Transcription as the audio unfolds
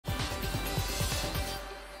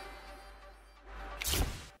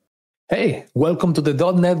Hey, welcome to the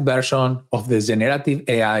 .NET version of the Generative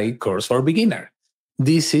AI course for beginner.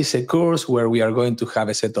 This is a course where we are going to have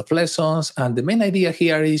a set of lessons, and the main idea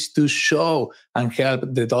here is to show and help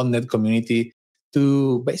the .NET community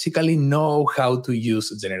to basically know how to use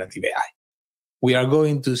generative AI. We are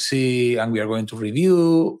going to see and we are going to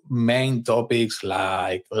review main topics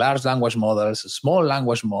like large language models, small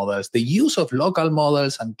language models, the use of local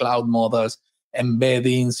models and cloud models,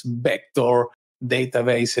 embeddings, vector,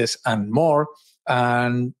 databases, and more.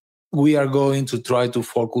 And we are going to try to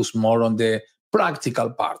focus more on the practical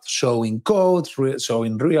part, showing code,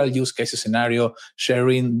 showing real use case scenario,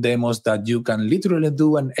 sharing demos that you can literally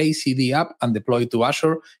do an ACD app and deploy to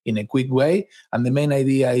Azure in a quick way. And the main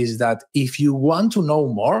idea is that if you want to know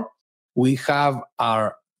more, we have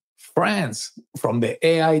our friends from the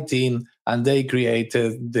AI team, and they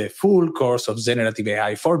created the full course of generative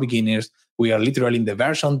AI for beginners. We are literally in the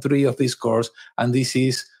version 3 of this course, and this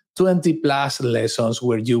is 20 plus lessons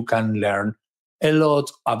where you can learn a lot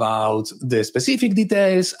about the specific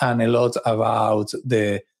details and a lot about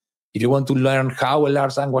if you want to learn how a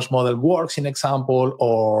large language model works, in example,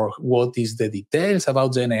 or what is the details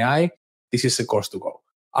about GenAI, this is a course to go.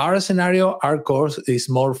 Our course is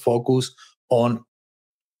more focused on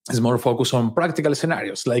practical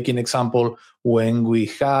scenarios. Like in example, when we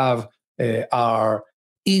have our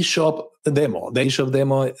eShop demo. The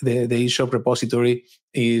eShop repository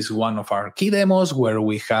is one of our key demos where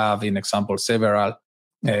we have, in example, several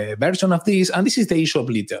versions of this. And this is the eShop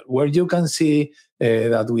little, where you can see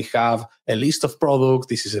that we have a list of products.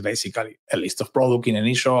 This is basically a list of products in an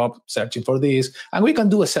eShop, searching for this. And we can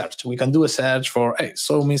do a search. We can do a search for, hey,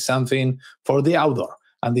 show me something for the outdoor.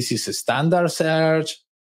 And this is a standard search.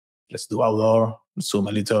 Let's do outdoor, zoom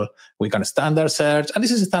a little. We can standard search. And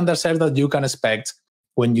this is a standard search that you can expect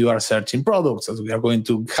when you are searching products. So we are going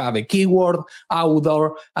to have a keyword,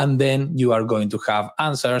 outdoor, and then you are going to have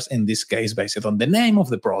answers, in this case, based on the name of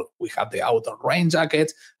the product. We have the outdoor rain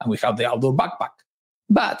jacket, and we have the outdoor backpack.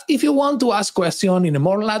 But if you want to ask questions in a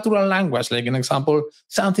more natural language, like an example,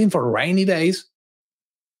 something for rainy days,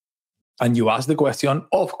 and you ask the question,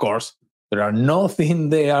 of course, there are nothing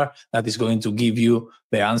there that is going to give you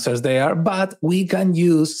the answers there, but we can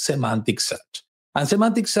use semantic search. And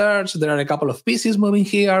semantic search, there are a couple of pieces moving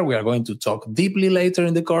here. We are going to talk deeply later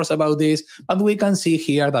in the course about this, but we can see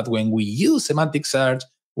here that when we use semantic search,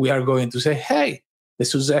 we are going to say, hey, the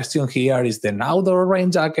suggestion here is the outdoor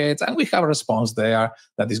rain jacket, and we have a response there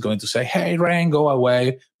that is going to say, hey, rain, go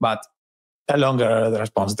away, but a longer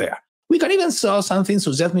response there. We can even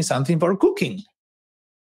suggest me something for cooking.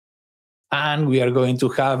 And we are going to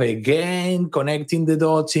have, again, connecting the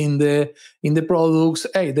dots in the products.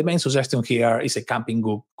 Hey, the main suggestion here is a camping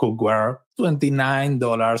cookware,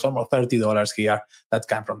 $29, almost $30 here, that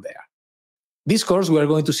come from there. This course, we are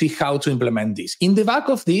going to see how to implement this. In the back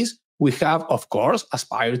of this, we have, of course,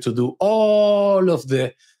 aspired to do all of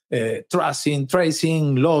the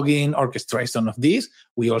tracing, logging, orchestration of this.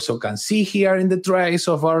 We also can see here in the trace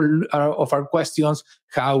of our questions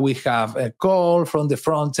how we have a call from the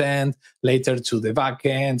front end later to the back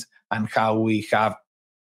end, and how we have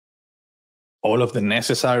all of the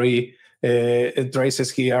necessary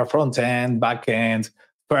traces here, front end, back end,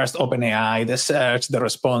 first OpenAI, the search, the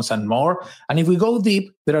response, and more. And if we go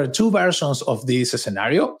deep, there are two versions of this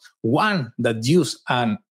scenario. One that use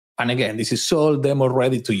and again, this is all demo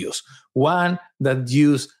ready to use. One that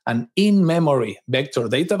use an in-memory vector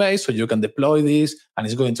database, so you can deploy this, and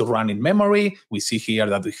it's going to run in memory. We see here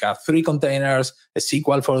that we have 3 containers, a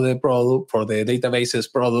SQL for the product, for the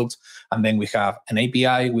databases products, and then we have an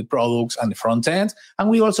API with products and the front end.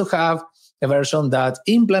 And we also have a version that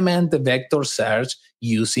implement the vector search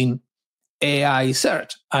using AI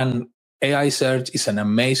search. And AI search is an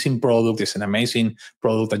amazing product. It's an amazing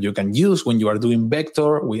product that you can use when you are doing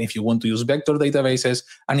vector, if you want to use vector databases.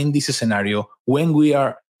 And in this scenario, when we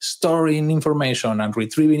are storing information and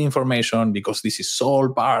retrieving information, because this is all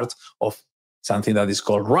part of something that is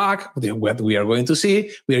called RAG, what we are going to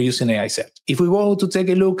see, we are using AI search. If we go to take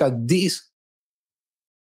a look at this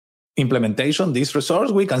implementation, this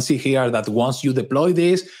resource, we can see here that once you deploy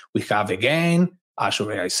this, we have, again,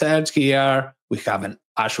 Azure AI search here. We have an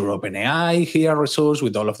Azure OpenAI here resource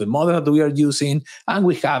with all of the models that we are using, and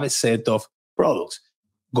we have a set of products.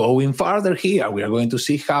 Going further here, we are going to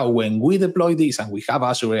see how when we deploy this and we have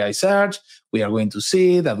Azure AI search, we are going to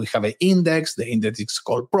see that we have an index. The index is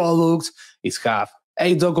called products. It have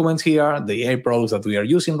 8 documents here, the 8 products that we are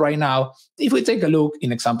using right now. If we take a look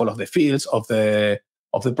in example of the fields of the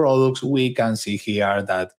products, we can see here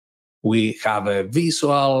that we have a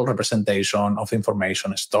visual representation of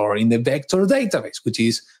information stored in the vector database, which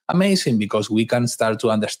is amazing because we can start to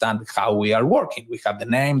understand how we are working. We have the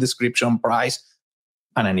name, description, price,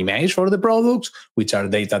 and an image for the products, which are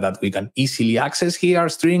data that we can easily access here,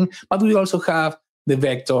 string, but we also have the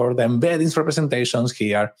vector, the embeddings representations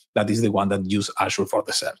here, that is the one that use Azure for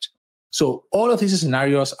the search. So all of these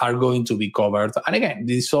scenarios are going to be covered. And again,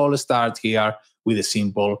 this all starts here with a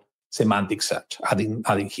simple semantic search,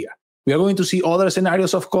 adding here. We are going to see other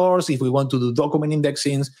scenarios, of course. If we want to do document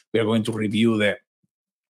indexings, we are going to review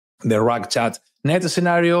the RAG chat net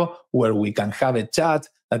scenario, where we can have a chat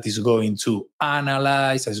that is going to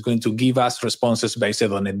analyze, is going to give us responses based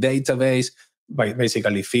on a database,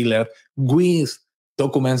 basically filler with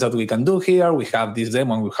documents that we can do here. We have this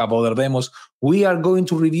demo and we have other demos. We are going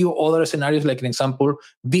to review other scenarios, like an example,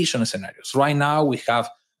 vision scenarios. Right now, we have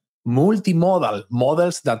multimodal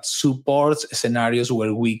models that support scenarios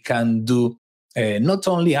where we can do not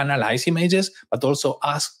only analyze images, but also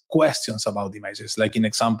ask questions about images. Like in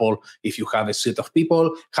example, if you have a set of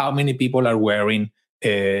people, how many people are wearing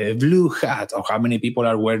a blue hat, or how many people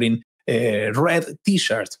are wearing a red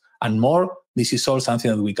t-shirt, and more. This is all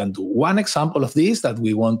something that we can do. One example of this that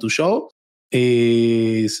we want to show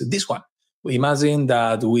is this one. Imagine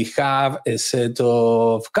that we have a set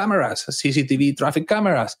of cameras, CCTV traffic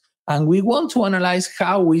cameras, and we want to analyze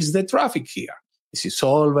how is the traffic here. This is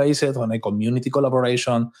all based on a community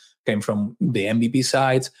collaboration, came from the MVP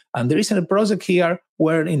sites. And there is a project here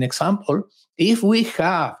where, in example, if we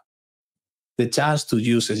have the chance to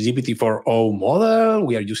use a GPT-4o model,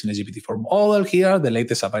 we are using a GPT-4 model here, the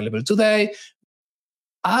latest available today,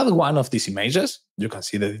 add one of these images. You can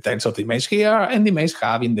see the details of the image here, and the image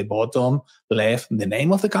have in the bottom left the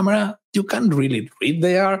name of the camera. You can't really read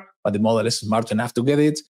there, but the model is smart enough to get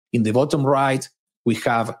it. In the bottom right, we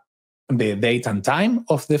have the date and time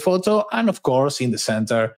of the photo. And of course, in the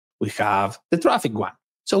center, we have the traffic one.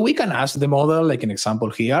 So we can ask the model, like an example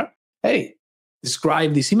here, hey,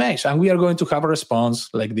 describe this image. And we are going to have a response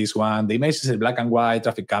like this one. The image is a black and white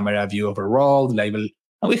traffic camera view overall, label,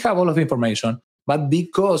 and we have all of the information. But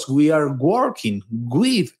because we are working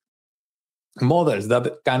with models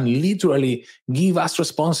that can literally give us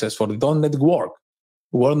responses for the dotnet work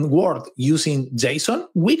using JSON,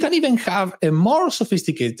 we can even have a more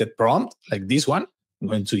sophisticated prompt like this one. I'm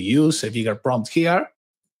going to use a bigger prompt here.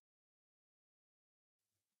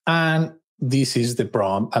 And this is the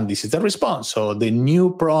prompt, and this is the response. So the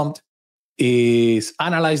new prompt is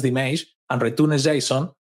analyze the image and return a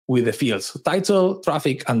JSON with the fields title,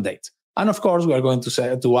 traffic, and date. And of course, we are going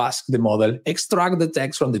to ask the model, extract the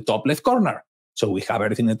text from the top left corner. So we have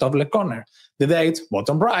everything in the top left corner, the date,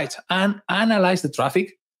 bottom right, and analyze the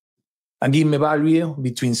traffic and give me a value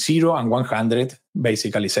between 0 and 100.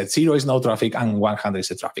 Basically said 0 is no traffic and 100 is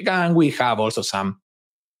the traffic. And we have also some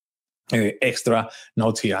extra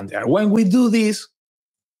notes here and there. When we do this,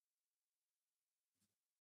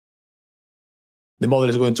 the model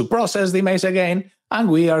is going to process the image again, and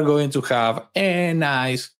we are going to have a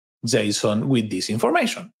nice JSON with this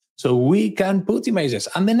information. So we can put images.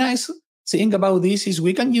 And the nice thing about this is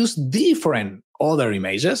we can use different other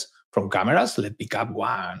images from cameras. Let's pick up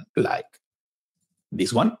one like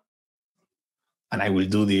this one. And I will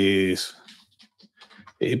do this,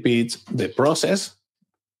 repeat the process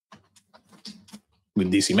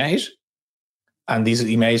with this image. And this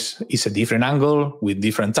image is a different angle with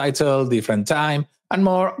different title, different time, and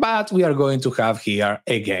more. But we are going to have here,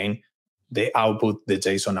 again, the output, the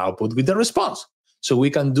JSON output with the response. So we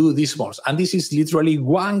can do this more. And this is literally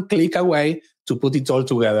one click away to put it all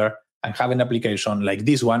together and have an application like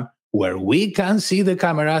this one, where we can see the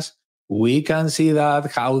cameras, we can see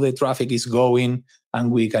that how the traffic is going,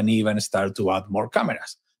 and we can even start to add more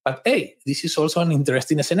cameras. But hey, this is also an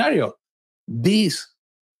interesting scenario. This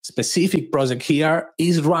specific project here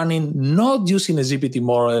is running not using a GPT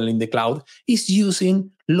model in the cloud, it's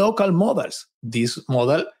using local models. This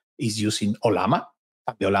model is using Ollama.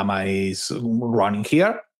 The Ollama is running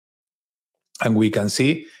here. And we can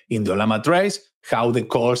see in the Ollama trace how the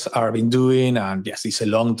calls are been doing. And yes, it's a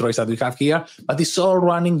long trace that we have here, but it's all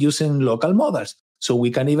running using local models. So we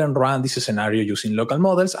can even run this scenario using local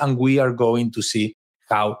models, and we are going to see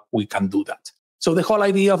how we can do that. So the whole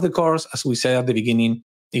idea of the course, as we said at the beginning,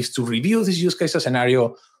 is to review this use case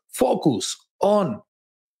scenario, focus on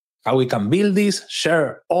how we can build this,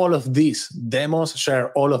 share all of these demos,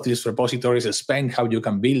 share all of these repositories, explain how you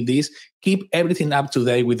can build this, keep everything up to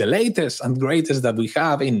date with the latest and greatest that we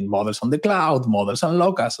have in models on the cloud, models on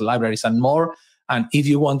locals, libraries, and more. And if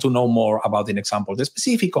you want to know more about an example, the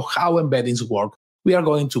specific of how embeddings work, we are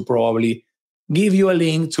going to probably give you a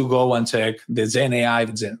link to go and check the GenAI,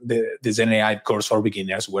 the GenAI course for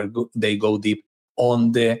beginners, where they go deep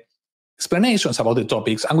on the explanations about the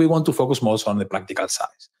topics, and we want to focus most on the practical side.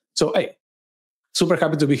 So, hey, super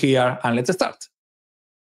happy to be here, and let's start.